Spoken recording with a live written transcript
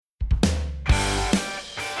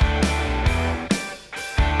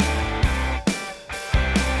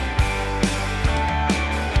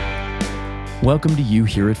Welcome to You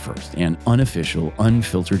Hear It First, an unofficial,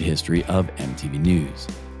 unfiltered history of MTV News.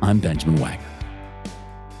 I'm Benjamin Wagner.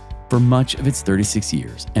 For much of its 36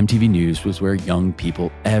 years, MTV News was where young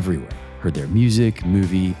people everywhere heard their music,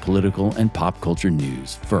 movie, political, and pop culture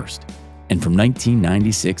news first. And from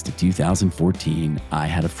 1996 to 2014, I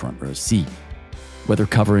had a front row seat. Whether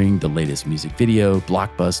covering the latest music video,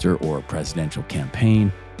 blockbuster, or presidential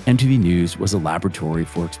campaign, MTV News was a laboratory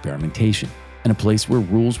for experimentation and a place where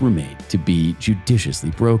rules were made to be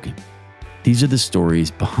judiciously broken. These are the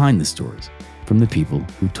stories behind the stories from the people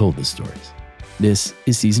who told the stories. This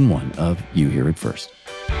is season 1 of You Hear It First.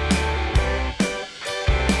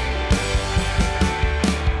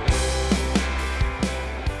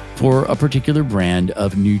 For a particular brand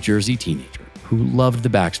of New Jersey teenager who loved the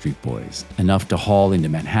Backstreet Boys enough to haul into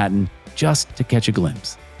Manhattan just to catch a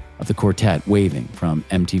glimpse of the quartet waving from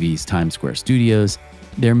MTV's Times Square studios,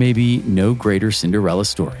 there may be no greater Cinderella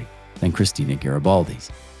story than Christina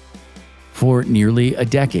Garibaldi's. For nearly a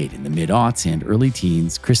decade in the mid-aughts and early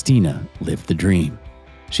teens, Christina lived the dream.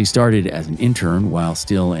 She started as an intern while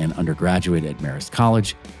still an undergraduate at Marist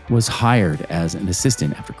College, was hired as an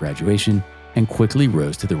assistant after graduation, and quickly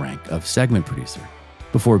rose to the rank of segment producer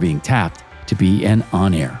before being tapped to be an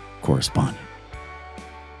on-air correspondent.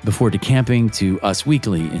 Before decamping to Us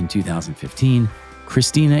Weekly in 2015,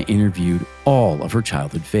 Christina interviewed all of her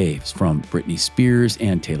childhood faves, from Britney Spears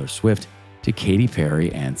and Taylor Swift to Katy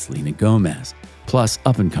Perry and Selena Gomez, plus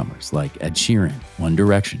up-and-comers like Ed Sheeran, One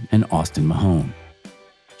Direction, and Austin Mahone.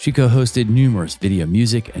 She co-hosted numerous video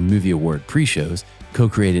music and movie award pre-shows,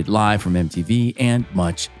 co-created Live from MTV, and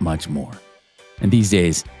much, much more. And these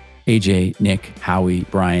days, AJ, Nick, Howie,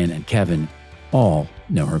 Brian, and Kevin all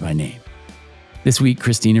know her by name. This week,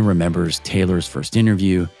 Christina remembers Taylor's first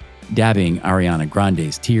interview, dabbing Ariana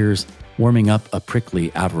Grande's tears, warming up a prickly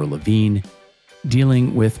Avril,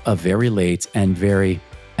 dealing with a very late and very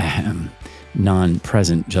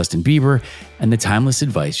non-present Justin Bieber, and the timeless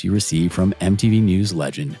advice she received from MTV News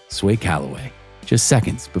legend Sway Calloway just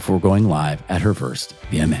seconds before going live at her first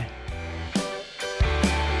VMA.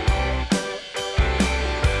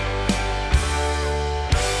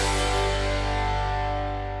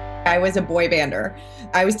 I was a boy bander.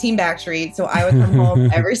 I was Team Backstreet, so I would come home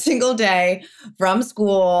every single day from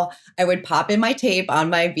school. I would pop in my tape on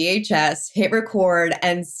my VHS, hit record,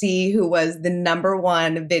 and see who was the number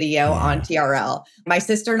one video on TRL. My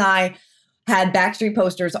sister and I had Backstreet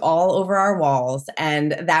posters all over our walls,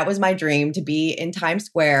 and that was my dream, to be in Times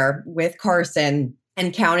Square with Carson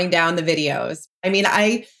and counting down the videos. I mean,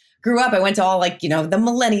 I grew up, I went to all the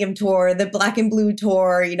Millennium Tour, the Black and Blue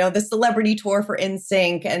Tour, the Celebrity Tour for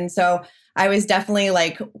NSYNC. And so I was definitely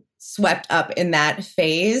swept up in that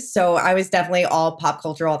phase. So I was definitely all pop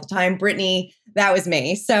culture all the time. Britney, that was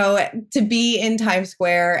me. So to be in Times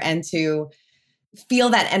Square and to feel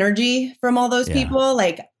that energy from all those people,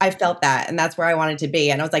 I felt that. And that's where I wanted to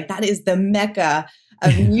be. And I was like, that is the mecca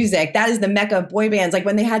of music. That is the mecca of boy bands.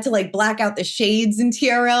 When they had to black out the shades in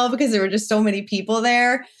TRL because there were just so many people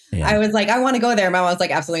there. Yeah. I was like, I want to go there. My mom was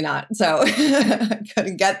like, absolutely not. So I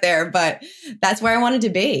couldn't get there, but that's where I wanted to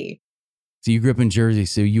be. So you grew up in Jersey,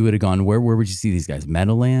 so you would have gone, where would you see these guys?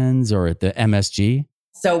 Meadowlands or at the MSG?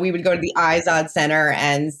 So we would go to the Izod Center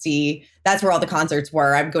and see, that's where all the concerts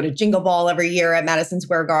were. I would go to Jingle Ball every year at Madison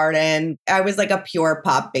Square Garden. I was like a pure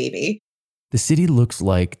pop baby. The city looks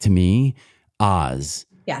like, to me, Oz.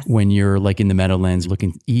 Yes. When you're in the Meadowlands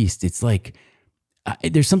looking east, it's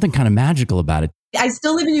there's something kind of magical about it. I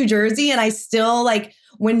still live in New Jersey, and I still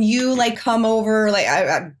when you come over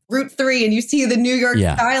Route 3 and you see the New York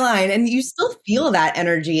skyline, and you still feel that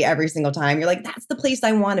energy every single time. You're like, that's the place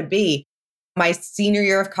I want to be. My senior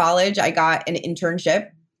year of college, I got an internship,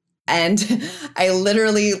 and I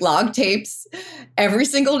literally logged tapes every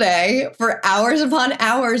single day for hours upon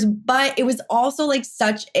hours. But it was also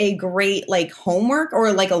such a great homework or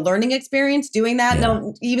a learning experience doing that. Yeah.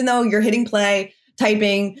 No, even though you're hitting play,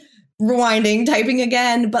 typing, rewinding, typing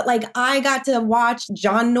again. But I got to watch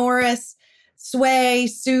John Norris, Sway,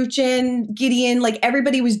 Suchin, Gideon,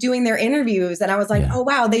 everybody was doing their interviews. And I was like, oh,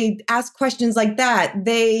 wow, they ask questions like that.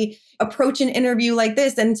 They approach an interview like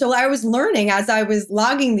this. And so I was learning as I was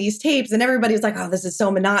logging these tapes, and everybody was like, oh, this is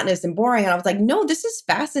so monotonous and boring. And I was like, no, this is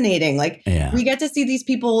fascinating. We get to see these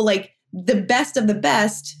people, the best of the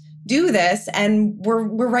best, do this. And we're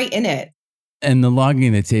right in it. And the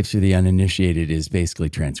logging the tapes for the uninitiated is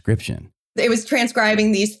basically transcription. It was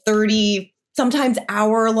transcribing these 30, sometimes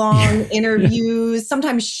hour-long interviews,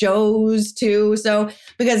 sometimes shows too. So,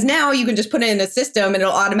 because now you can just put it in a system and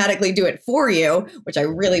it'll automatically do it for you, which I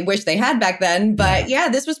really wish they had back then. But yeah,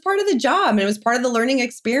 this was part of the job, and it was part of the learning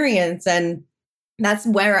experience. And That's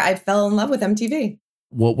where I fell in love with MTV.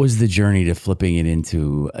 What was the journey to flipping it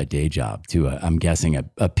into a day job, to I'm guessing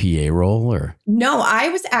a PA role or? No, I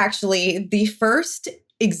was actually the first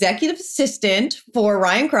executive assistant for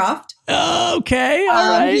Ryan Croft. Oh, okay. All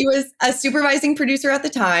right. He was a supervising producer at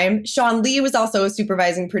the time. Sean Lee was also a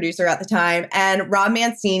supervising producer at the time. And Rob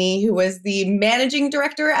Mancini, who was the managing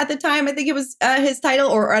director at the time, I think it was his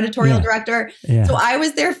title, or editorial director. Yeah. So I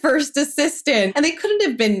was their first assistant, and they couldn't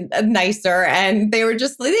have been nicer. And they were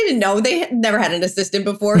just, they didn't know. They had never had an assistant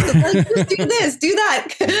before. So like, just do this, do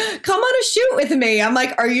that. Come on a shoot with me. I'm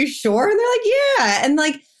like, are you sure? And they're like, yeah. And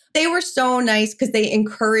like, they were so nice because they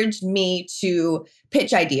encouraged me to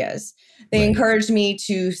pitch ideas. They encouraged me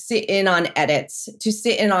to sit in on edits, to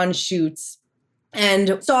sit in on shoots,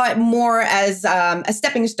 and saw it more as a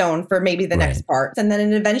stepping stone for maybe the next part. And then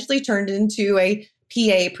it eventually turned into a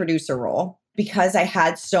PA producer role because I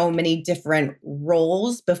had so many different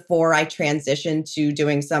roles before I transitioned to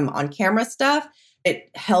doing some on-camera stuff. It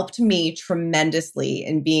helped me tremendously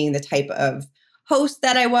in being the type of host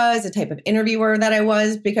that I was, the type of interviewer that I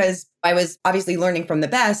was, because I was obviously learning from the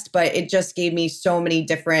best, but it just gave me so many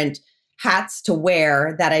different hats to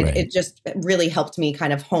wear that it just really helped me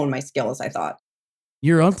kind of hone my skills, I thought.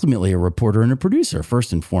 You're ultimately a reporter and a producer,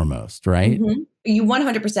 first and foremost, right? Mm-hmm. You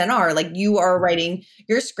 100% are. Like, you are writing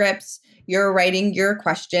your scripts, you're writing your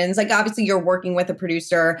questions. Like, obviously, you're working with a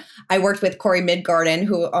producer. I worked with Corey Midgarden,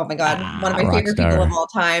 who, oh my God, one of my favorite people of all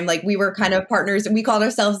time. Like, we were kind of partners. We called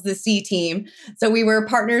ourselves the C team. So we were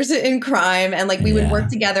partners in crime. And like, we would work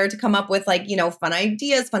together to come up with like, you know, fun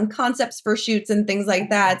ideas, fun concepts for shoots and things like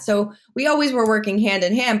that. So we always were working hand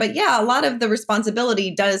in hand. But yeah, a lot of the responsibility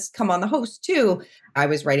does come on the host too. I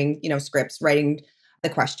was writing, you know, scripts, writing the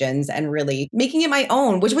questions, and really making it my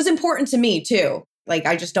own, which was important to me too. Like,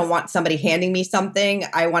 I just don't want somebody handing me something.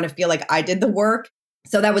 I want to feel like I did the work.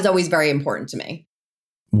 So that was always very important to me.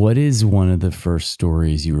 What is one of the first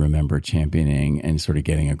stories you remember championing and sort of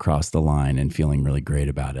getting across the line and feeling really great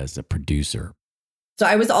about as a producer? So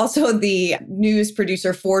I was also the news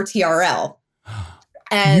producer for TRL.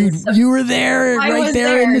 And you were there, right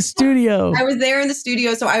there in the studio. I was there in the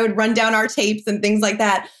studio. So I would run down our tapes and things like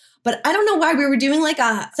that. But I don't know why we were doing like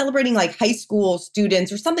celebrating like high school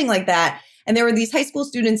students or something like that. And there were these high school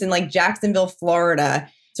students in like Jacksonville, Florida.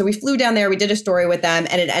 So we flew down there, we did a story with them,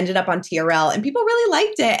 and it ended up on TRL, and people really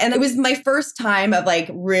liked it. And it was my first time of like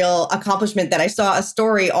real accomplishment that I saw a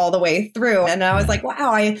story all the way through. And I was like,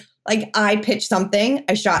 wow, I pitched something,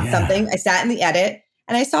 I shot something, I sat in the edit,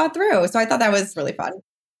 and I saw it through. So I thought that was really fun.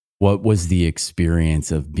 What was the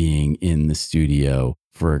experience of being in the studio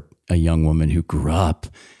for a young woman who grew up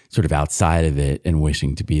sort of outside of it and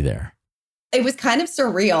wishing to be there? It was kind of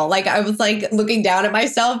surreal. Like, I was like looking down at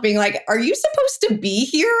myself being like, are you supposed to be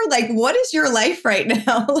here? Like, what is your life right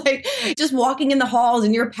now? Like, just walking in the halls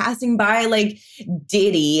and you're passing by like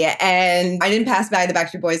Diddy. And I didn't pass by the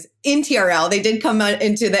Backstreet Boys in TRL. They did come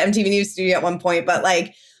into the MTV News studio at one point, but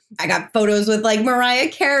like, I got photos with like Mariah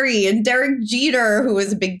Carey and Derek Jeter, who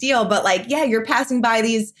was a big deal. But like, yeah, you're passing by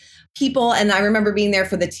these people. And I remember being there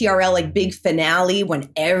for the TRL like big finale when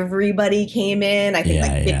everybody came in. I think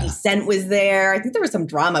 50 Cent was there. I think there was some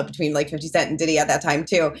drama between like 50 Cent and Diddy at that time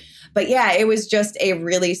too. But yeah, it was just a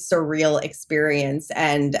really surreal experience.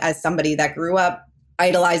 And as somebody that grew up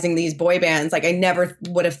idolizing these boy bands, like I never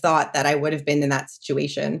would have thought that I would have been in that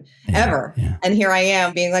situation ever. Yeah. And here I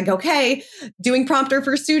am being like, okay, doing prompter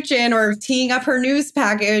for Suchin or teeing up her news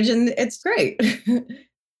package. And it's great.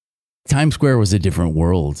 Times Square was a different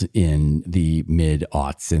world in the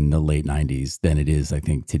mid-aughts in the late 90s than it is, I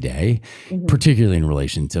think, today, particularly in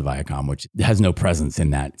relation to Viacom, which has no presence in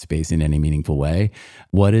that space in any meaningful way.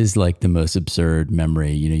 What is like the most absurd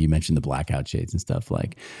memory? You know, you mentioned the blackout shades and stuff.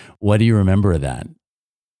 Like, what do you remember of that?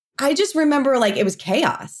 I just remember like it was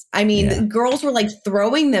chaos. I mean, the girls were like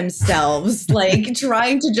throwing themselves, like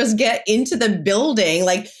trying to just get into the building,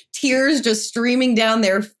 like tears just streaming down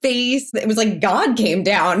their face. It was like God came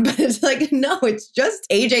down, but it's like, no, it's just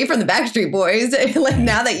AJ from the Backstreet Boys. Like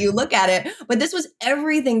now that you look at it, but this was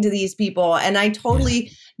everything to these people. And I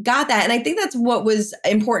totally got that. And I think that's what was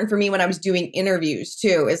important for me when I was doing interviews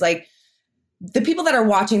too, is like, the people that are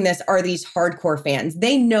watching this are these hardcore fans.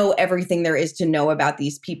 They know everything there is to know about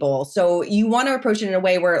these people. So you want to approach it in a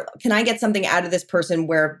way where, can I get something out of this person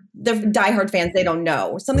where the diehard fans, they don't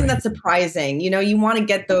know, something that's surprising. You know, you want to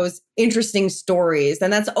get those interesting stories.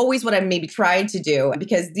 And that's always what I maybe tried to do,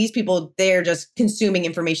 because these people, they're just consuming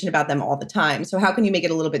information about them all the time. So how can you make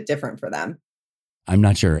it a little bit different for them? I'm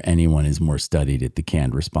not sure anyone is more studied at the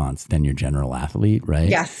canned response than your general athlete, right?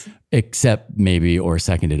 Yes. Except maybe, or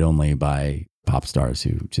seconded only by pop stars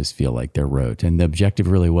who just feel like they're rote. And the objective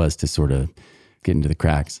really was to sort of get into the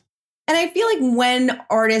cracks. And I feel like when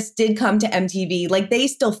artists did come to MTV, like they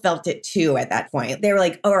still felt it too at that point. They were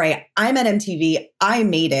like, all right, I'm at MTV. I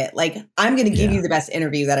made it. Like, I'm going to give you the best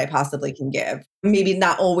interview that I possibly can give. Maybe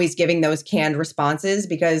not always giving those canned responses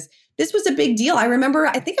because this was a big deal. I remember,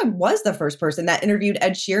 I think I was the first person that interviewed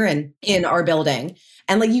Ed Sheeran in our building.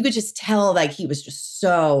 And like, you could just tell like he was just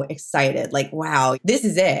so excited. Like, wow, this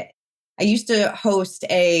is it. I used to host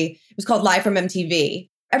it was called Live from MTV.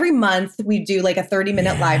 Every month we do like a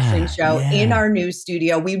 30-minute live stream show in our news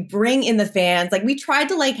studio. We bring in the fans. Like we tried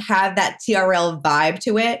to like have that TRL vibe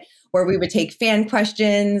to it where we would take fan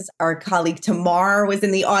questions. Our colleague Tamar was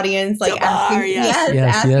in the audience, like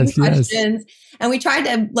asking questions. And we tried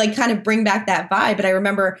to like kind of bring back that vibe. But I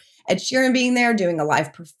remember Ed Sheeran being there doing a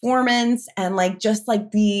live performance and like just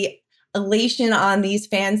like the elation on these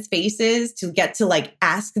fans' faces to get to like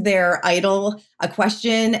ask their idol a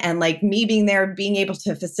question and like me being there, being able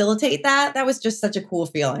to facilitate that. That was just such a cool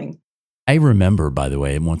feeling. I remember, by the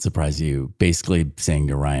way, it won't surprise you, basically saying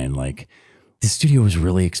to Ryan, like, the studio was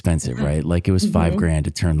really expensive, right? Like it was $5,000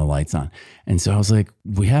 to turn the lights on. And so I was like,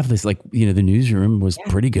 we have this, like, you know, the newsroom was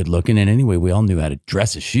pretty good looking. And anyway, we all knew how to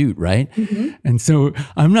dress a shoot, right? And so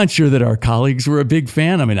I'm not sure that our colleagues were a big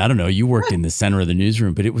fan. I mean, I don't know, you worked in the center of the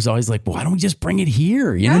newsroom, but it was always like, well, why don't we just bring it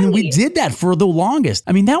here? You know, and we did that for the longest.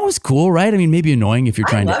 I mean, that was cool, right? I mean, maybe annoying if you're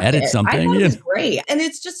trying to edit something. I thought it was great. And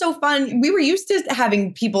it's just so fun. We were used to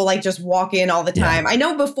having people like just walk in all the time. I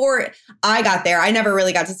know before I got there, I never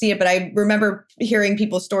really got to see it, but I remember hearing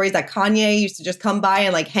people's stories that Kanye used to just come by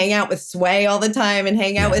and like hang out with Sway all the time and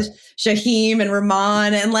hang out with Shaheem and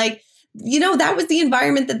Rahman. And like, you know, that was the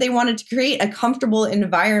environment that they wanted to create, a comfortable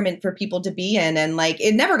environment for people to be in. And like,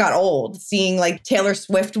 it never got old seeing like Taylor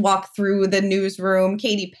Swift walk through the newsroom,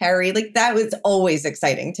 Katy Perry, like that was always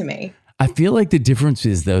exciting to me. I feel like the difference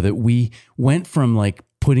is though, that we went from like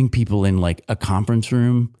putting people in like a conference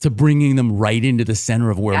room to bringing them right into the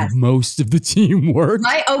center of where most of the team worked.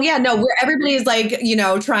 Right. Oh yeah. No, where everybody is like, you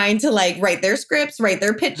know, trying to like write their scripts, write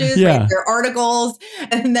their pitches, write their articles.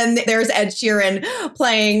 And then there's Ed Sheeran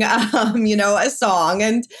playing, you know, a song.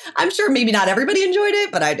 And I'm sure maybe not everybody enjoyed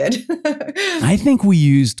it, but I did. I think we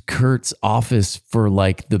used Kurt's office for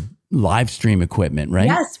like the live stream equipment, right?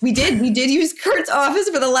 Yes, we did. We did use Kurt's office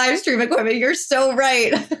for the live stream equipment. You're so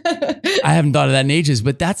right. I haven't thought of that in ages,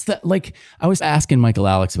 but that's the, like, I was asking Michael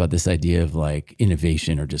Alex about this idea of like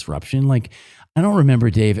innovation or disruption. Like, I don't remember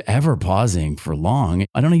Dave ever pausing for long.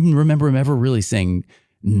 I don't even remember him ever really saying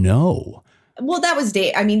no. Well, that was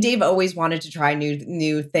Dave. I mean, Dave always wanted to try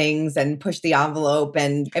new things and push the envelope.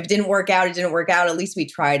 And if it didn't work out, it didn't work out. At least we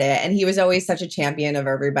tried it. And he was always such a champion of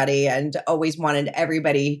everybody and always wanted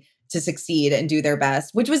everybody to succeed and do their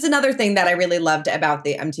best, which was another thing that I really loved about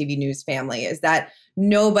the MTV News family is that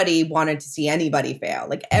nobody wanted to see anybody fail.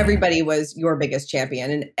 Like everybody was your biggest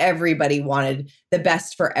champion and everybody wanted the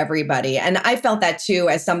best for everybody. And I felt that too,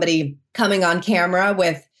 as somebody coming on camera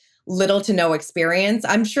with little to no experience.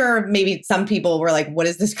 I'm sure maybe some people were like, what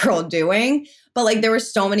is this girl doing? But like, there were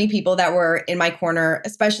so many people that were in my corner,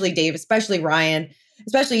 especially Dave, especially Ryan,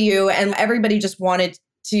 especially you. And everybody just wanted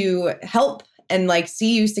to help and like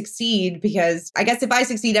see you succeed, because I guess if I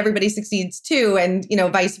succeed, everybody succeeds too. And, you know,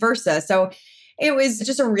 vice versa. So it was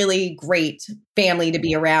just a really great family to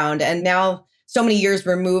be around. And now so many years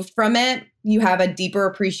removed from it, you have a deeper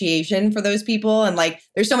appreciation for those people. And like,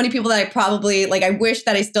 there's so many people that I probably like, I wish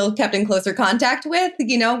that I still kept in closer contact with,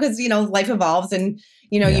 you know, because, you know, life evolves and,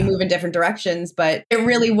 you know, you move in different directions, but it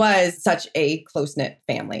really was such a close-knit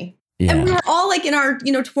family. Yeah. And we're all like in our,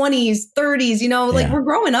 you know, 20s, 30s, you know, like we're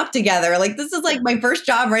growing up together. Like this is like my first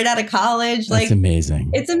job right out of college. Like that's amazing.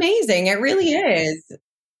 It's amazing. It really is.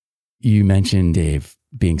 You mentioned Dave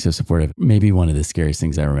being so supportive. Maybe one of the scariest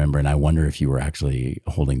things I remember, and I wonder if you were actually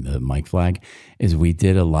holding the mic flag, is we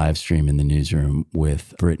did a live stream in the newsroom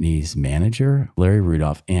with Britney's manager, Larry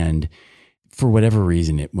Rudolph. And for whatever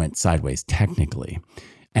reason, it went sideways technically.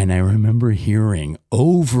 And I remember hearing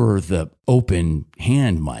over the open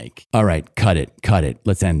hand mic, all right, cut it.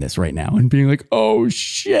 Let's end this right now. And being like, oh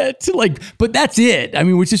shit. Like, but that's it. I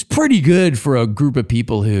mean, which is pretty good for a group of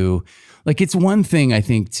people who, like, it's one thing, I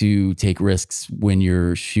think, to take risks when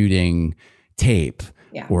you're shooting tape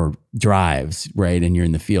or drives, right? And you're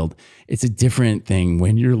in the field. It's a different thing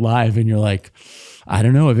when you're live and you're like, I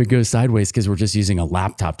don't know if it goes sideways because we're just using a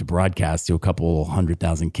laptop to broadcast to a couple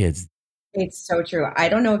 100,000 kids. It's so true. I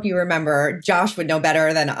don't know if you remember, Josh would know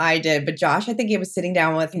better than I did, but Josh, I think he was sitting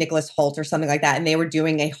down with Nicholas Hoult or something like that. And they were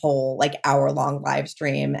doing a whole like hour-long live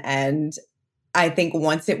stream. And I think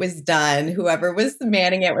once it was done, whoever was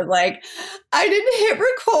manning it was like, I didn't hit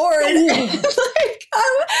record. And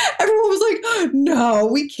everyone was like, no,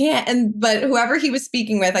 we can't. But whoever he was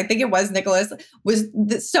speaking with, I think it was Nicholas, was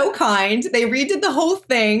so kind. They redid the whole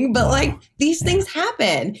thing. But like these things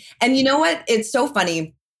happen. And you know what? It's so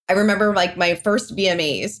funny. I remember like my first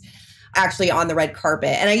VMAs actually on the red carpet.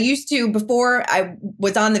 And I used to, before I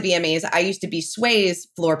was on the VMAs, I used to be Sway's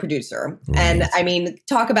floor producer. Right. And I mean,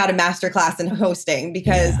 talk about a masterclass in hosting,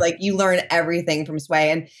 because like you learn everything from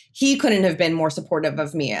Sway, and he couldn't have been more supportive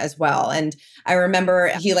of me as well. And I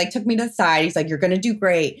remember he like took me to the side. He's like, you're going to do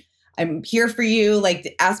great. I'm here for you.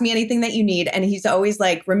 Like, ask me anything that you need. And he's always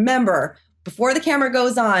like, remember, before the camera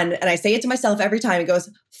goes on, and I say it to myself every time, he goes,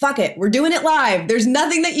 fuck it, we're doing it live. There's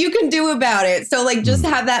nothing that you can do about it. So like just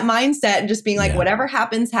have that mindset and just being like, whatever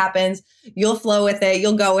happens, happens. You'll flow with it.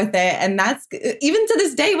 You'll go with it. And that's, even to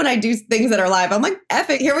this day when I do things that are live, I'm like, F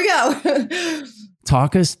it, here we go.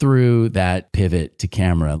 Talk us through that pivot to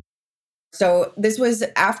camera. So this was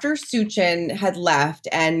after Suchin had left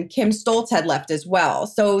and Kim Stoltz had left as well.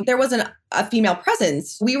 So there wasn't a female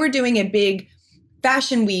presence. We were doing a big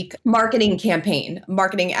Fashion Week marketing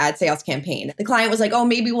ad sales campaign. The client was like, oh,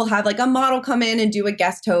 maybe we'll have like a model come in and do a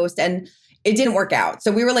guest host. And it didn't work out.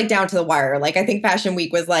 So we were like down to the wire. Like, I think Fashion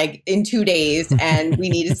Week was like in 2 days and we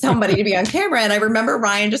needed somebody to be on camera. And I remember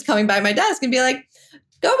Ryan just coming by my desk and be like,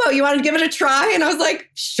 Gobo, you want to give it a try? And I was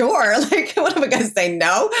like, sure. Like, what am I going to say?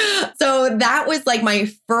 No. So that was like my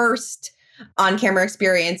first on-camera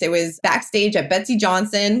experience. It was backstage at Betsy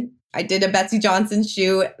Johnson. I did a Betsy Johnson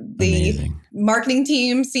shoot. The marketing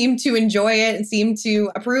team seemed to enjoy it and seemed to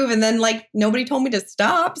approve. And then like nobody told me to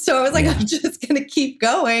stop. So I was like, I'm just going to keep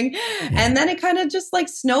going. And then it kind of just like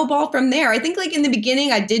snowballed from there. I think like in the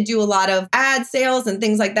beginning, I did do a lot of ad sales and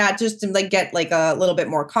things like that just to like get like a little bit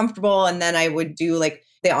more comfortable. And then I would do like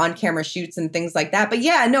the on-camera shoots and things like that. But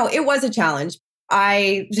yeah, no, it was a challenge.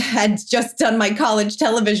 I had just done my college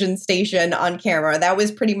television station on camera. That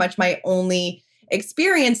was pretty much my only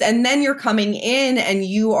experience. And then you're coming in and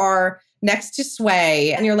you are next to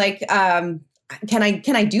Sway and you're like, can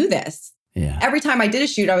I do this? Yeah. Every time I did a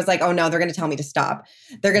shoot, I was like, oh no, they're going to tell me to stop.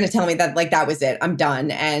 They're going to tell me that like, that was it. I'm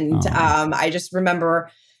done. And I just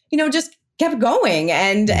remember, just kept going.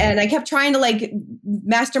 And I kept trying to like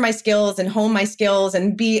master my skills and hone my skills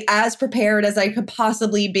and be as prepared as I could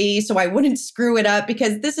possibly be so I wouldn't screw it up,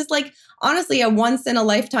 because this is like, honestly, a once in a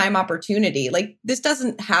lifetime opportunity. Like this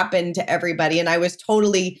doesn't happen to everybody. And I was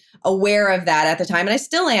totally aware of that at the time. And I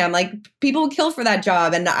still am. Like people would kill for that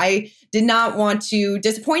job. And I did not want to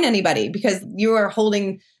disappoint anybody, because you are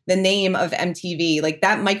holding the name of MTV. Like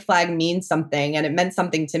that mic flag means something, and it meant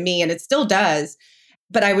something to me, and it still does.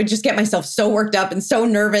 But I would just get myself so worked up and so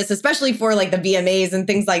nervous, especially for like the VMAs and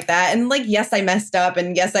things like that. And like, yes, I messed up.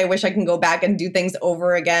 And yes, I wish I can go back and do things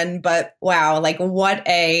over again. But wow, like what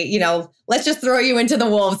let's just throw you into the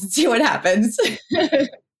wolves and see what happens.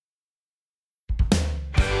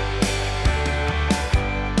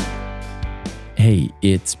 Hey,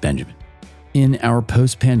 it's Benjamin. In our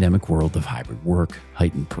post-pandemic world of hybrid work,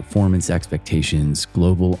 heightened performance expectations,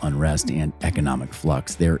 global unrest, and economic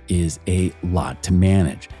flux, there is a lot to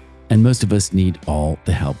manage, and most of us need all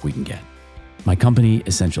the help we can get. My company,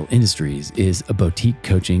 Essential Industries, is a boutique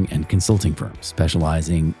coaching and consulting firm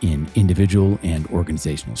specializing in individual and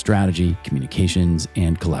organizational strategy, communications,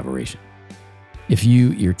 and collaboration. If you,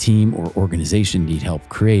 your team, or organization need help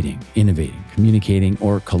creating, innovating, communicating,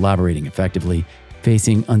 or collaborating effectively,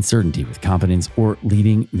 facing uncertainty with competence, or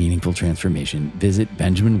leading meaningful transformation, visit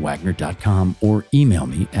benjaminwagner.com or email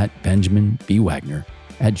me at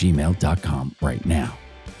benjaminbwagner@gmail.com right now.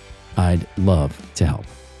 I'd love to help.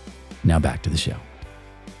 Now back to the show.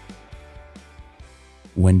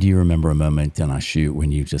 When do you remember a moment on a shoot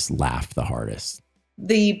when you just laughed the hardest?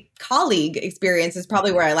 The colleague experience is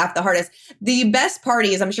probably where I laughed the hardest. The best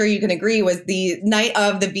parties, I'm sure you can agree, was the night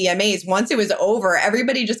of the VMAs. Once it was over,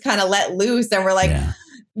 everybody just kind of let loose and we're like,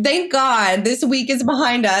 thank God this week is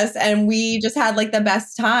behind us. And we just had like the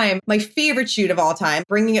best time. My favorite shoot of all time,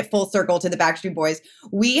 bringing it full circle to the Backstreet Boys.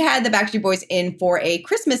 We had the Backstreet Boys in for a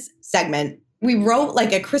Christmas segment. We wrote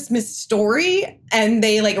like a Christmas story and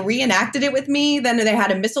they like reenacted it with me. Then they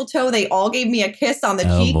had a mistletoe. They all gave me a kiss on the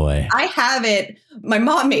cheek. Boy. I have it. My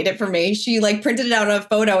mom made it for me. She like printed it out on a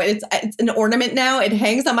photo. It's an ornament now. It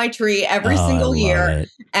hangs on my tree every single year.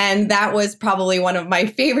 And that was probably one of my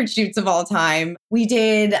favorite shoots of all time. We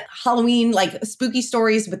did Halloween, like spooky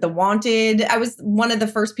stories with The Wanted. I was one of the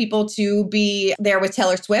first people to be there with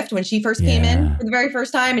Taylor Swift when she first came in for the very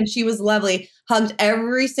first time. And she was lovely. Hugged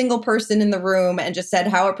every single person in the room and just said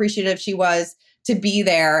how appreciative she was to be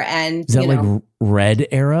there. And is that like Red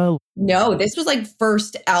era? No, this was like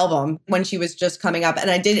first album when she was just coming up. And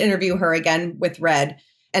I did interview her again with Red.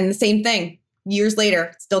 And the same thing, years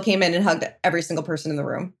later, still came in and hugged every single person in the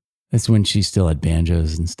room. That's when she still had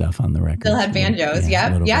banjos and stuff on the record. Still had banjos, yeah.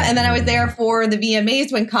 And then I was there for the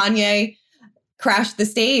VMAs when Kanye crashed the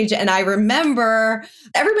stage. And I remember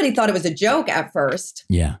everybody thought it was a joke at first.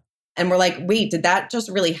 Yeah. And we're like, wait, did that just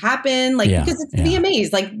really happen? Like, because it's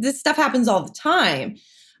VMAs, like this stuff happens all the time.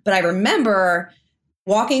 But I remember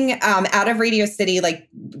walking out of Radio City, like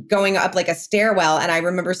going up like a stairwell. And I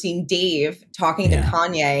remember seeing Dave talking to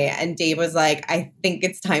Kanye. And Dave was like, I think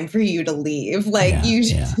it's time for you to leave. Like you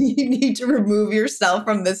need to remove yourself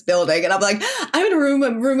from this building. And I'm like, I'm going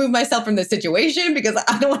to remove myself from this situation because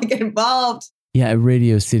I don't want to get involved. Yeah, at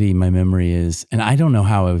Radio City, my memory is, and I don't know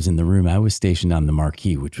how I was in the room. I was stationed on the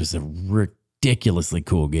marquee, which was a ridiculously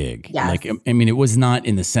cool gig. Yes. Like, I mean, it was not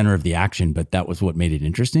in the center of the action, but that was what made it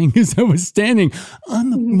interesting because I was standing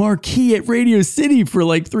on the marquee at Radio City for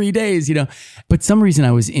like 3 days, But some reason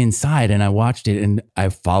I was inside and I watched it and I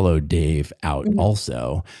followed Dave out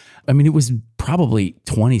also. I mean, it was probably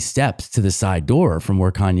 20 steps to the side door from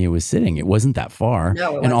where Kanye was sitting. It wasn't that far.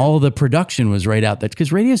 No, and all the production was right out there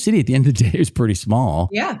because Radio City at the end of the day is pretty small.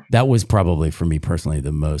 Yeah. That was probably for me personally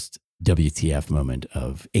the most WTF moment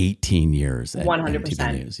of 18 years at 100%.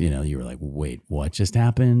 MTV News. You were like, wait, what just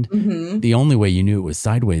happened? Mm-hmm. The only way you knew it was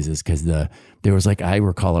sideways is because there was like, I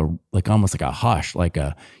recall almost like a hush, like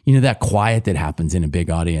that quiet that happens in a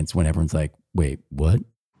big audience when everyone's like, wait, what?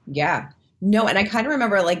 Yeah. No, and I kind of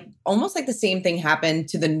remember like almost like the same thing happened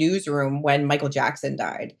to the newsroom when Michael Jackson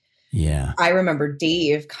died. Yeah. I remember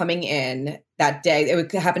Dave coming in that day. It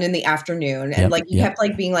would happen in the afternoon. And he kept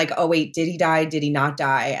like being like, oh, wait, did he die? Did he not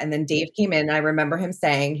die? And then Dave came in and I remember him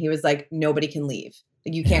saying, he was like, nobody can leave.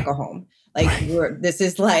 Like, you can't go home. Like this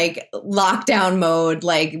is like lockdown mode.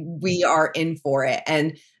 Like we are in for it.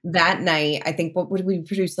 And that night, I think, what would we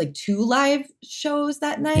produce? Like 2 live shows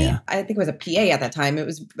that night. Yeah. I think it was a PA at that time.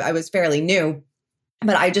 I was fairly new,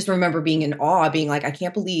 but I just remember being in awe, being like, I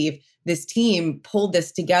can't believe this team pulled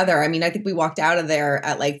this together. I mean, I think we walked out of there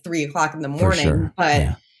at like 3:00 in the morning,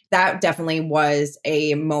 but that definitely was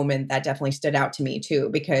a moment that definitely stood out to me too,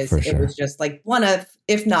 because it was just like one of,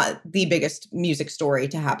 if not the biggest music story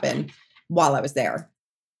to happen while I was there.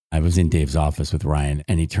 I was in Dave's office with Ryan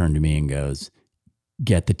and he turned to me and goes,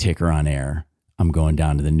 get the ticker on air. I'm going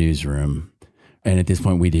down to the newsroom. And at this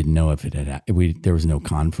point, we didn't know if it had, there was no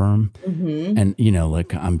confirm. Mm-hmm. And,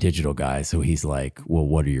 like I'm digital guy. So he's like, well,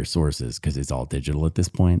 what are your sources? Because it's all digital at this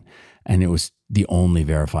point. And it was the only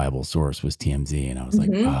verifiable source was TMZ. And I was like,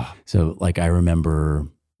 oh. So like, I remember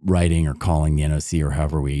writing or calling the NOC or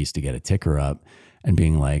however we used to get a ticker up and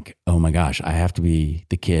being like, oh my gosh, I have to be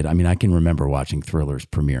the kid. I mean, I can remember watching Thriller's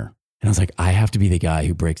premiere. And I was like, I have to be the guy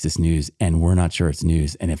who breaks this news and we're not sure it's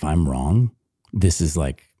news. And if I'm wrong, this is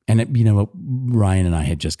like, and Ryan and I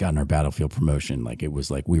had just gotten our Battlefield promotion. Like it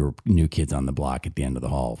was like we were new kids on the block at the end of the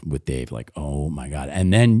hall with Dave. Like, oh my God!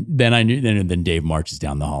 And then I knew. Then Dave marches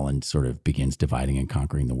down the hall and sort of begins dividing and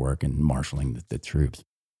conquering the work and marshaling the troops.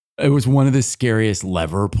 It was one of the scariest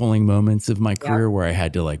lever pulling moments of my career where I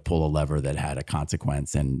had to like pull a lever that had a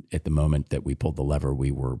consequence. And at the moment that we pulled the lever,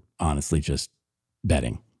 we were honestly just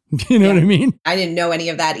betting. You know what I mean? I didn't know any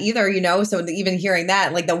of that either, So even hearing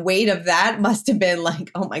that, like the weight of that must have been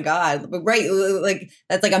like, oh my God, right? Like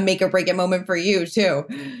that's like a make or break it moment for you too.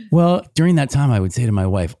 Well, during that time, I would say to my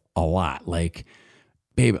wife a lot, like,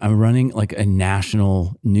 babe, I'm running like a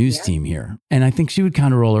national news team here. And I think she would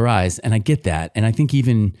kind of roll her eyes. And I get that. And I think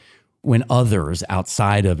even when others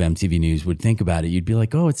outside of MTV News would think about it, you'd be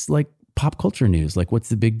like, oh, it's like pop culture news. Like, what's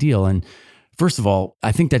the big deal? And first of all,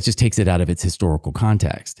 I think that just takes it out of its historical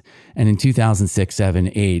context. And in 2006,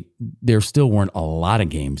 7, 8, there still weren't a lot of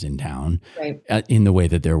games in town in the way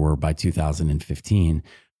that there were by 2015.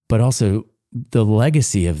 But also the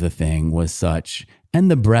legacy of the thing was such,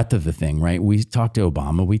 and the breadth of the thing, right? We talked to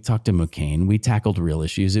Obama, we talked to McCain, we tackled real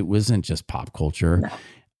issues. It wasn't just pop culture. No.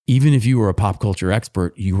 Even if you were a pop culture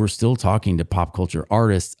expert, you were still talking to pop culture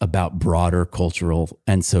artists about broader cultural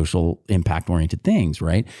and social impact oriented things,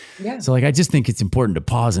 right? Yeah. So like, I just think it's important to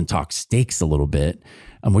pause and talk stakes a little bit,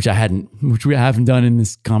 which we haven't done in the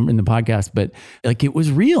podcast, but like it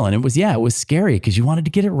was real and it was scary because you wanted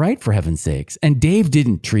to get it right for heaven's sakes. And Dave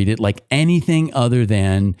didn't treat it like anything other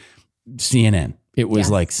than CNN. It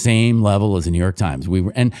was like same level as the New York Times. We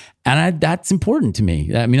were, and that's important to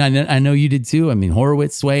me. I mean, I know you did too. I mean,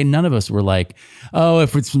 Horowitz, Sway, none of us were like, oh,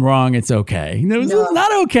 if it's wrong, it's okay. No, it was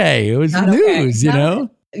not okay. It was news,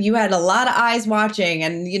 You had a lot of eyes watching,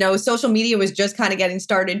 and, social media was just kind of getting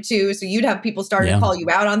started too. So you'd have people starting to call you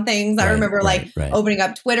out on things. I remember opening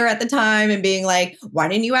up Twitter at the time and being like, why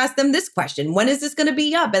didn't you ask them this question? When is this going to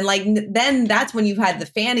be up? And then that's when you've had the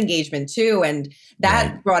fan engagement too. And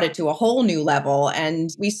that brought it to a whole new level.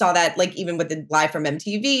 And we saw that even with the live from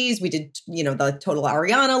MTVs, we did, the total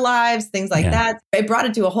Arianna lives, things like that. It brought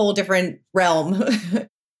it to a whole different realm.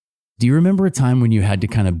 Do you remember a time when you had to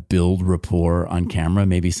kind of build rapport on camera?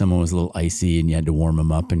 Maybe someone was a little icy and you had to warm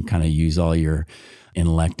them up and kind of use all your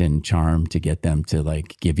intellect and charm to get them to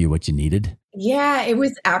give you what you needed? Yeah, it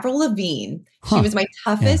was Avril Lavigne. She was my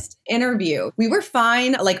toughest interview. We were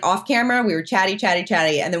fine, off camera. We were chatty.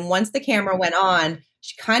 And then once the camera went on,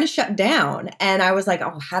 she kind of shut down. And I was like,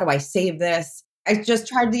 oh, how do I save this? I just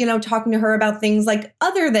tried, talking to her about things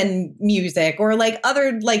other than music or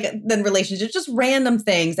other than relationships, just random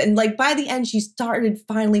things. And by the end, she started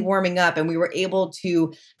finally warming up and we were able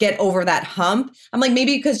to get over that hump. I'm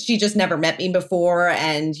maybe because she just never met me before.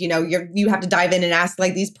 And, you have to dive in and ask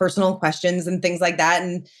these personal questions and things like that.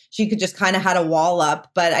 And she could just kind of had a wall up.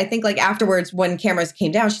 But I think afterwards, when cameras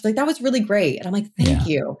came down, she's like, that was really great. And I'm like, thank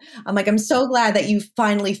you. I'm I'm so glad that you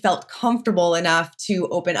finally felt comfortable enough to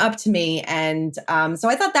open up to me. And so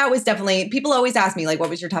I thought that was definitely, people always ask me, what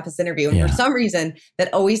was your toughest interview? And for some reason,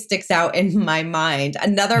 that always sticks out in my mind.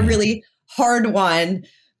 Another really hard one,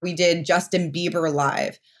 we did Justin Bieber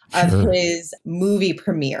live of his movie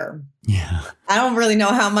premiere. Yeah. I don't really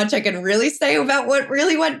know how much I can really say about what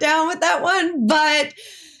really went down with that one, but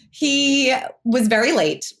he was very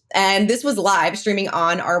late. And this was live streaming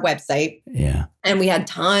on our website. Yeah. And we had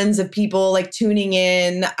tons of people tuning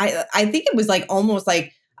in. I think it was almost 1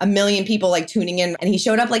 million people tuning in, and he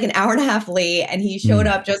showed up an hour and a half late, and he showed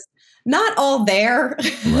up just not all there.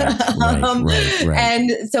 Right.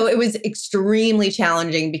 And so it was extremely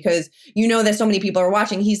challenging because that so many people are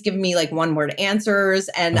watching. He's giving me one word answers.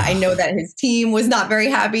 And I know that his team was not very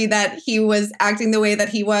happy that he was acting the way that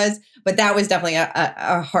he was, but that was definitely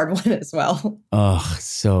a hard one as well. Oh,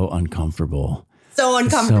 so uncomfortable. So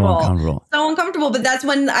uncomfortable. But that's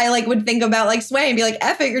when I would think about Sway and be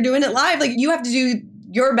F it, you're doing it live. You have to do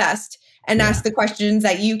your best and ask the questions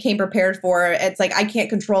that you came prepared for. It's I can't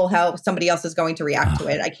control how somebody else is going to react to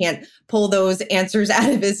it. I can't pull those answers out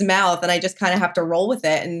of his mouth, and I just kind of have to roll with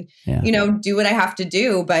it and, do what I have to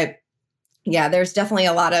do. But yeah, there's definitely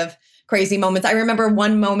a lot of crazy moments. I remember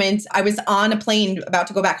one moment I was on a plane about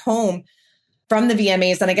to go back home from the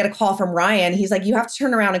VMAs, and I get a call from Ryan. He's like, you have to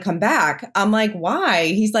turn around and come back. I'm like, why?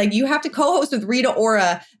 He's like, you have to co-host with Rita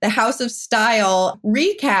Ora, the House of Style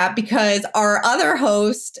recap, because our other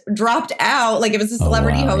host dropped out. It was a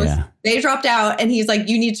celebrity host. Yeah. They dropped out, and he's like,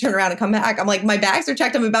 you need to turn around and come back. I'm like, my bags are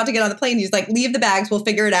checked. I'm about to get on the plane. He's like, leave the bags. We'll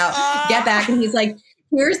figure it out. Get back. And he's like,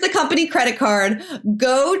 here's the company credit card.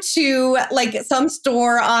 Go to some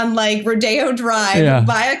store on Rodeo Drive,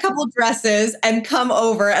 buy a couple dresses and come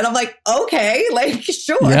over. And I'm like, okay,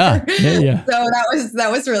 sure. Yeah. So that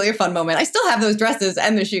was really a fun moment. I still have those dresses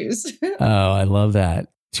and the shoes. Oh, I love that.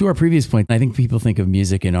 To our previous point, I think people think of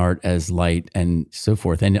music and art as light and so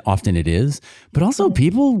forth, and often it is. But also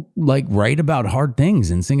people write about hard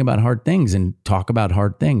things and sing about hard things and talk about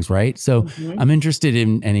hard things, right? So I'm interested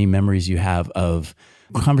in any memories you have of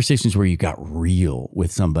conversations where you got real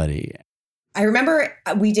with somebody. I remember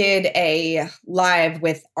we did a live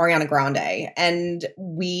with Ariana Grande, and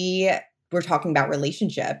we were talking about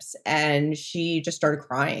relationships, and she just started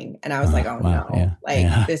crying. And I was like, oh no,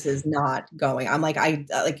 this is not going. I'm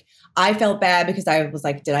I felt bad because I was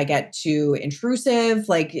like, did I get too intrusive?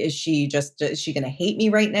 Is she going to hate me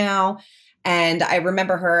right now? And I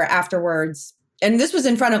remember her afterwards, and this was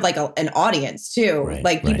in front of an audience too.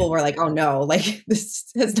 People were like, oh no, this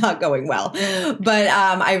is not going well. But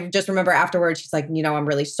I just remember afterwards, she's like, I'm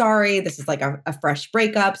really sorry. This is a fresh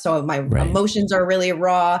breakup. So my emotions are really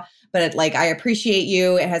raw, but I appreciate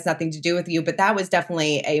you. It has nothing to do with you. But that was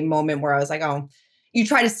definitely a moment where I was like, oh, you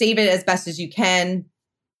try to save it as best as you can.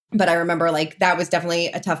 But I remember that was definitely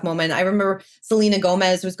a tough moment. I remember Selena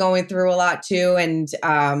Gomez was going through a lot too. And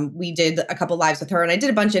we did a couple lives with her, and I did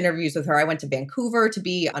a bunch of interviews with her. I went to Vancouver to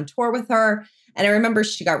be on tour with her. And I remember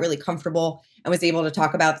she got really comfortable and was able to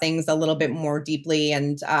talk about things a little bit more deeply.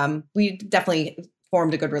 And we definitely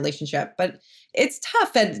formed a good relationship. But it's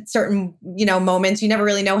tough at certain, moments. You never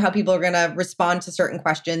really know how people are going to respond to certain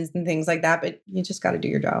questions and things like that. But you just got to do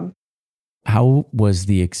your job. How was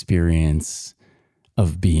the experience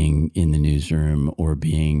of being in the newsroom or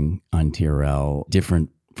being on TRL different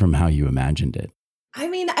from how you imagined it? I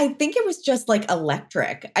mean, I think it was just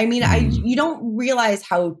electric. I mean, you don't realize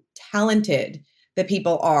how talented the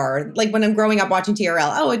people are. Like when I'm growing up watching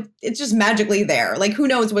TRL, it's just magically there. Like who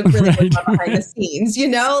knows what really goes on behind the scenes, you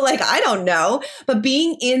know? Like I don't know. But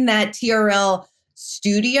being in that TRL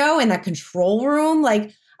studio in that control room,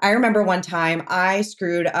 like I remember one time I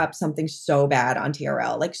screwed up something so bad on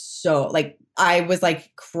TRL. Like I was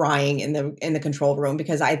like crying in the control room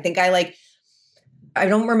because I think I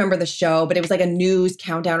don't remember the show, but it was like a news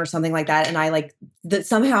countdown or something like that. And I like that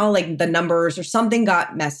somehow like the numbers or something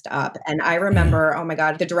got messed up. And I remember, oh my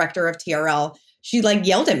God, the director of TRL, she like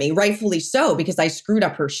yelled at me, rightfully so, because I screwed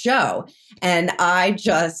up her show. And I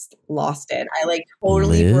just lost it. I like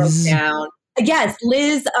totally broke down. Yes,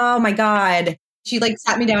 Liz. Oh my God. She like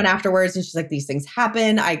sat me down afterwards and she's like, these things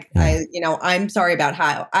happen. I'm sorry about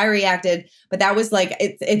how I reacted, but that was like,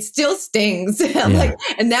 it still stings. Like,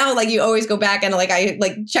 and now like you always go back and like, I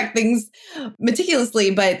like check things meticulously,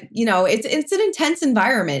 but you know, it's an intense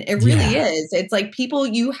environment. It really is. It's like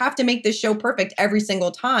you have to make this show perfect every single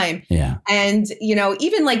time. Yeah. And, you know,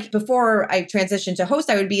 even like before I transitioned to host,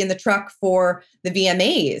 I would be in the truck for the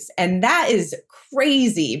VMAs. And that is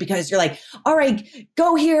crazy because you're like, all right,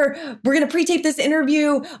 go here. We're going to pre-tape this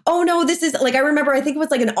interview. Oh no, this is like, I remember, I think it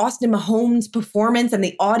was like an Austin Mahomes performance and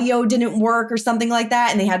the audio didn't work or something like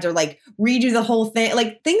that. And they had to like redo the whole thing.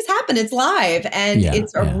 Like things happen. It's live and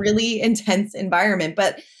it's a really intense environment.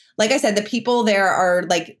 But like I said, the people there are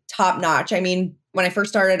like top notch. I mean, when I first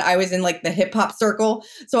started, I was in like the hip hop circle.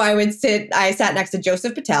 So I sat next to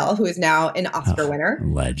Joseph Patel, who is now an Oscar winner.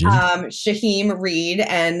 Legend. Shaheem Reed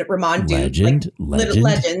and Ramon Duke. Legend. Little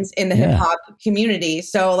legends in the hip hop community.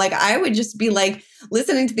 So like, I would just be like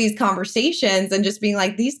listening to these conversations and just being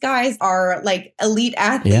like, these guys are like elite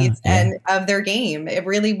athletes and of their game. It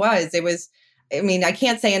really was. I mean, I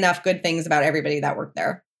can't say enough good things about everybody that worked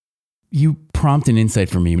there. You prompt an insight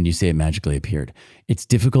for me when you say it magically appeared. It's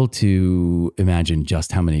difficult to imagine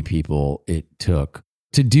just how many people it took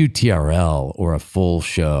to do TRL or a full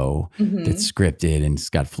show that's scripted and it's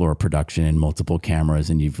got floor production and multiple cameras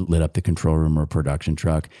and you've lit up the control room or production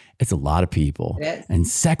truck. It's a lot of people. And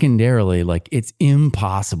secondarily, like it's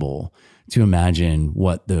impossible to imagine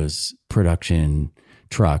what those production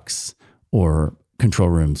trucks or control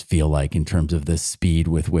rooms feel like in terms of the speed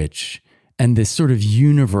with which and this sort of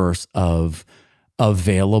universe of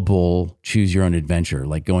available choose your own adventure,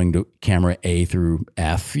 like going to camera A through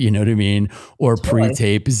F, you know what I mean? Or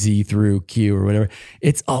pre-tape Z through Q or whatever.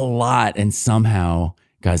 It's a lot. And somehow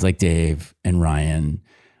guys like Dave and Ryan,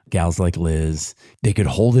 gals like Liz, they could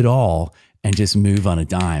hold it all and just move on a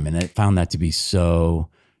dime. And I found that to be so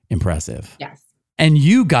impressive. Yes. And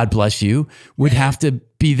you, God bless you, would have to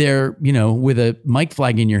be there, you know, with a mic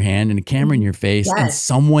flag in your hand and a camera in your face and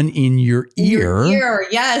someone in your ear.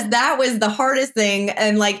 Yes, that was the hardest thing.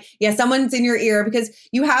 And like, someone's in your ear because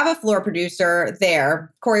you have a floor producer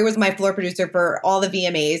there. Corey was my floor producer for all the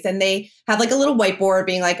VMAs and they have like a little whiteboard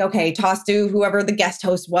being like, okay, toss to whoever the guest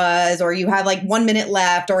host was, or you have like 1 minute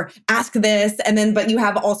left or ask this. And then, but you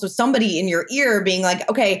have also somebody in your ear being like,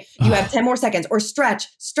 okay, you have 10 more seconds or stretch,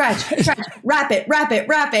 wrap it.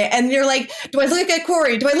 And you're like, do I look at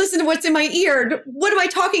Corey? Do I listen to what's in my ear? What am I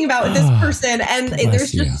talking about with this person? And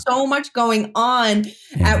there's just so much going on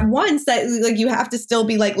at once that like you have to still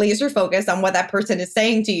be like laser focused on what that person is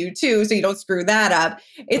saying to you too, so you don't screw that up.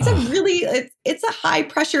 It's a really, it's a high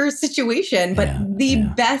pressure situation, but the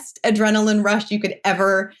best adrenaline rush you could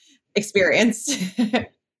ever experience.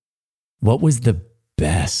 What was the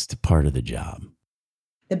best part of the job?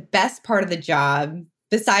 The best part of the job,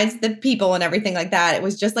 besides the people and everything like that, it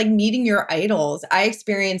was just like meeting your idols. I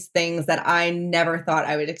experienced things that I never thought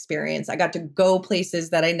I would experience. I got to go places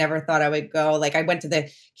that I never thought I would go. Like I went to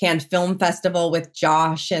the Cannes Film Festival with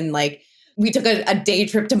Josh and like we took a day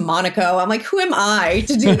trip to Monaco. I'm like, who am I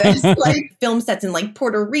to do this? Like film sets in like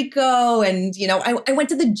Puerto Rico. And, you know, I went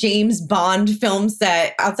to the James Bond film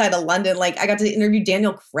set outside of London. Like I got to interview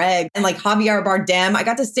Daniel Craig and like Javier Bardem. I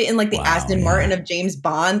got to sit in like the Aston Martin of James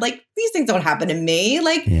Bond. Like these things don't happen to me.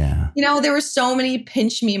 Like, you know, there were so many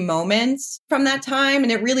pinch me moments from that time.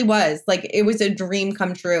 And it really was like, it was a dream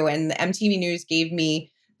come true. And the MTV News gave me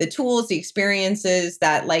the tools, the experiences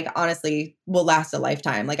that like, honestly will last a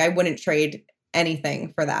lifetime. Like I wouldn't trade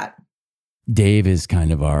anything for that. Dave is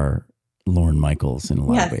kind of our Lorne Michaels in a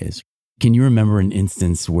lot of ways. Can you remember an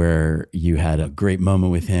instance where you had a great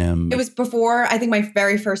moment with him? It was before, I think my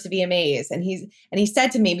very first VMAs. And he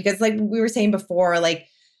said to me, because like we were saying before, like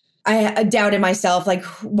I doubted myself, like,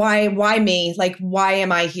 why me? Like, why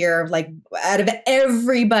am I here? Like out of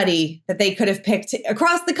everybody that they could have picked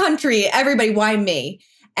across the country, everybody, why me?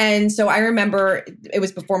 And so I remember it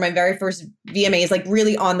was before my very first VMAs, like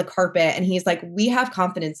really on the carpet. And he's like, we have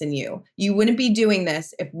confidence in you. You wouldn't be doing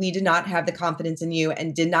this if we did not have the confidence in you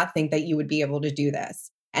and did not think that you would be able to do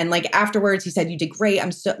this. And like afterwards, he said, you did great.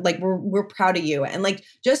 I'm so like, we're proud of you. And like,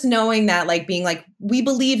 just knowing that, like being like, we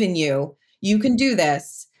believe in you, you can do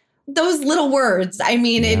this. Those little words, I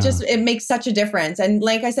mean, it makes such a difference. And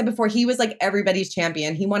like I said before, he was like everybody's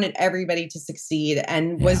champion. He wanted everybody to succeed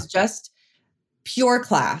and was just pure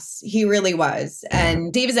class. He really was.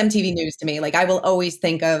 And Dave is MTV News to me. Like I will always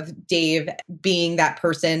think of Dave being that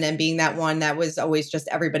person and being that one that was always just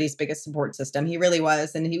everybody's biggest support system. He really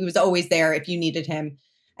was. And he was always there if you needed him.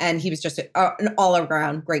 And he was just an all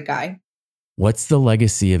around great guy. What's the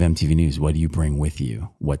legacy of MTV News? What do you bring with you?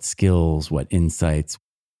 What skills, what insights?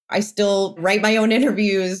 I still write my own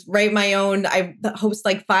interviews, I host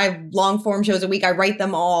like 5 long form shows a week. I write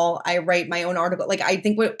them all. I write my own article. Like I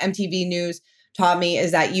think what MTV News taught me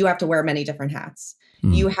is that you have to wear many different hats.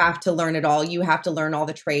 You have to learn it all. You have to learn all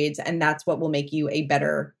the trades. And that's what will make you a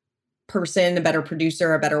better person, a better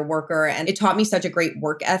producer, a better worker. And it taught me such a great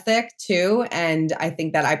work ethic too. And I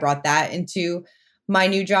think that I brought that into my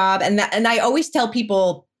new job. And I always tell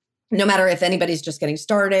people, no matter if anybody's just getting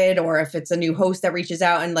started or if it's a new host that reaches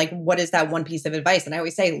out and like, what is that one piece of advice? And I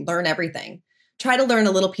always say, learn everything. Try to learn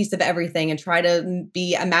a little piece of everything and try to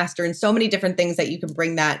be a master in so many different things that you can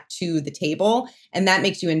bring that to the table. And that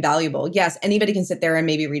makes you invaluable. Yes, anybody can sit there and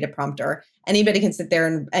maybe read a prompter. Anybody can sit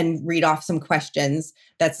there and read off some questions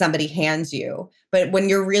that somebody hands you. But when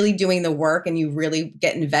you're really doing the work and you really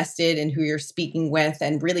get invested in who you're speaking with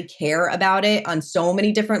and really care about it on so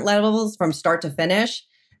many different levels from start to finish,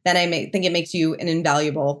 then I think it makes you an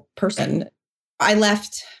invaluable person. I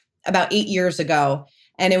left about 8 years ago.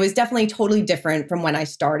 And it was definitely totally different from when I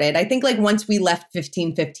started. I think like once we left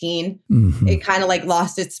 1515, it kind of like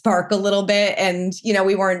lost its spark a little bit. And, you know,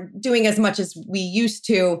 we weren't doing as much as we used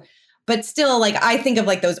to. But still, like, I think of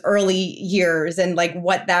like those early years and like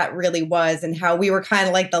what that really was and how we were kind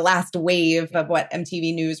of like the last wave of what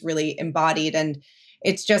MTV News really embodied. And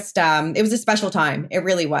it's just, it was a special time. It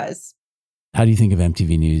really was. How do you think of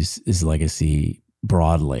MTV News' legacy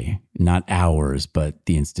broadly? Not ours, but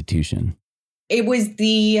the institution? It was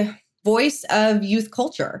the voice of youth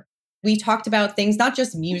culture. We talked about things, not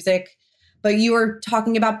just music, but you were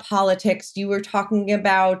talking about politics. You were talking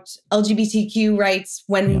about LGBTQ rights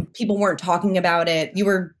when people weren't talking about it. You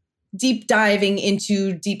were deep diving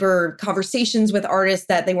into deeper conversations with artists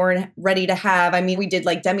that they weren't ready to have. I mean, we did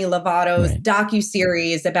like Demi Lovato's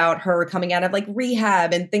docuseries about her coming out of like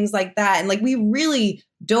rehab and things like that. And like, we really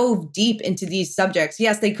dove deep into these subjects.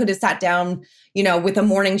 Yes, they could have sat down, you know, with a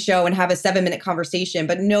morning show and have a 7-minute conversation.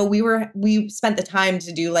 But no, we spent the time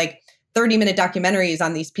to do like 30-minute documentaries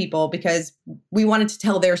on these people because we wanted to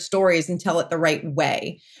tell their stories and tell it the right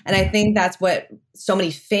way. And I think that's what so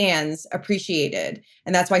many fans appreciated.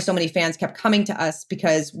 And that's why so many fans kept coming to us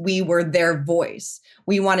because we were their voice.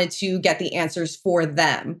 We wanted to get the answers for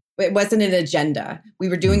them. It wasn't an agenda. We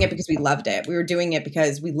were doing it because we loved it. We were doing it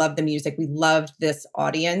because we loved the music. We loved this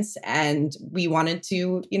audience and we wanted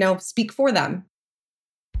to, you know, speak for them.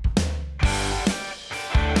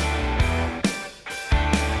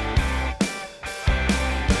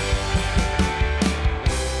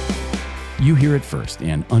 You hear it first.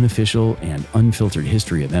 An unofficial and unfiltered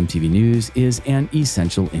history of MTV News is an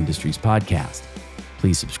Essential Industries podcast.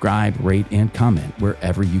 Please subscribe, rate, and comment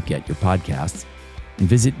wherever you get your podcasts. And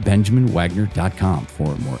visit benjaminwagner.com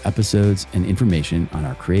for more episodes and information on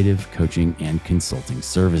our creative, coaching, and consulting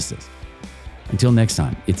services. Until next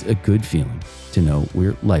time, it's a good feeling to know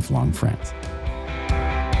we're lifelong friends.